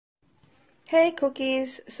Hey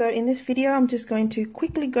cookies! So in this video I'm just going to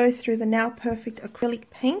quickly go through the Now Perfect acrylic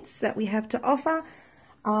paints that we have to offer.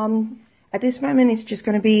 At this moment it's just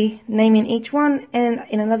going to be naming each one, and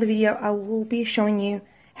in another video I will be showing you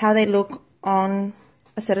how they look on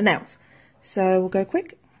a set of nails. So we'll go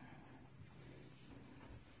quick.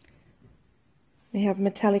 We have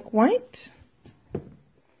metallic white,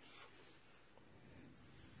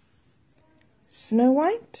 snow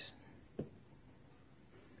white,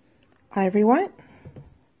 ivory white,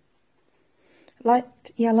 light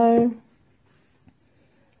yellow,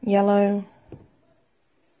 yellow,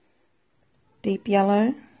 deep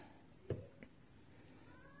yellow,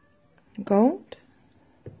 gold,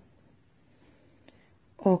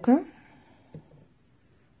 ochre,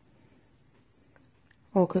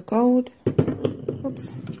 ochre gold,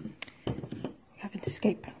 oops, haven't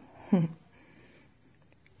escaped,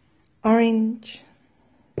 orange,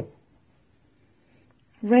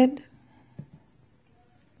 red,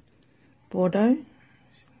 Bordeaux,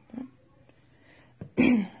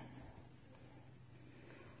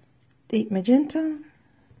 deep magenta,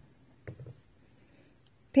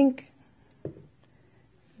 pink,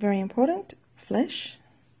 very important, flesh,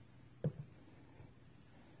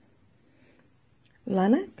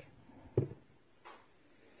 lilac,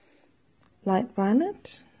 light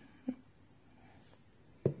violet,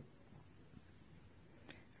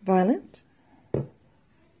 violet,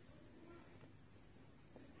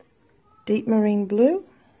 deep marine blue,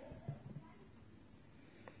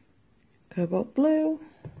 cobalt blue,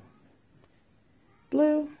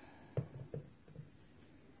 blue,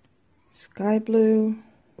 sky blue,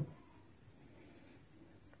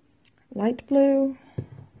 light blue,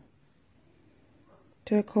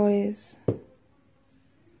 turquoise,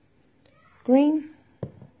 green,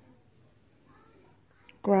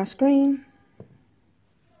 grass green,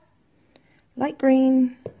 light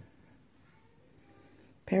green,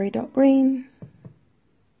 peridot green,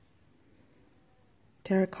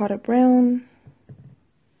 terracotta brown,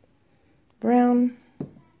 brown,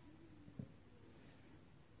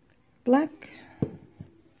 black,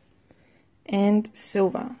 and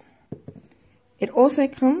silver. It also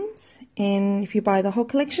comes in, if you buy the whole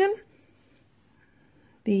collection,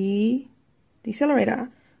 the decelerator,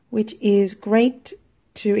 which is great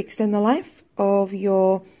to extend the life of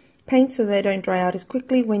your paints so they don't dry out as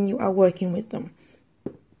quickly when you are working with them.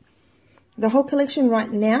 The whole collection right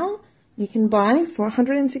now you can buy for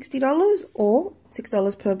 $160 or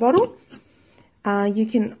 $6 per bottle. You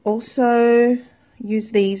can also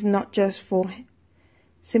use these not just for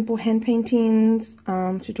simple hand paintings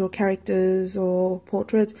to draw characters or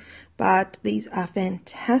portraits, but these are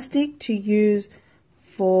fantastic to use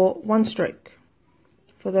for one stroke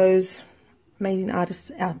for those amazing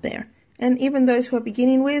artists out there. And even those who are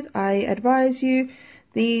beginning with, I advise you,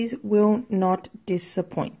 these will not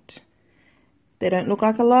disappoint. They don't look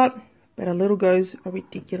like a lot, but a little goes a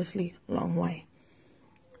ridiculously long way.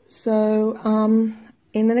 So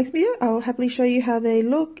in the next video, I will happily show you how they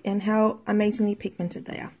look and how amazingly pigmented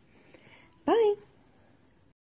they are. Bye!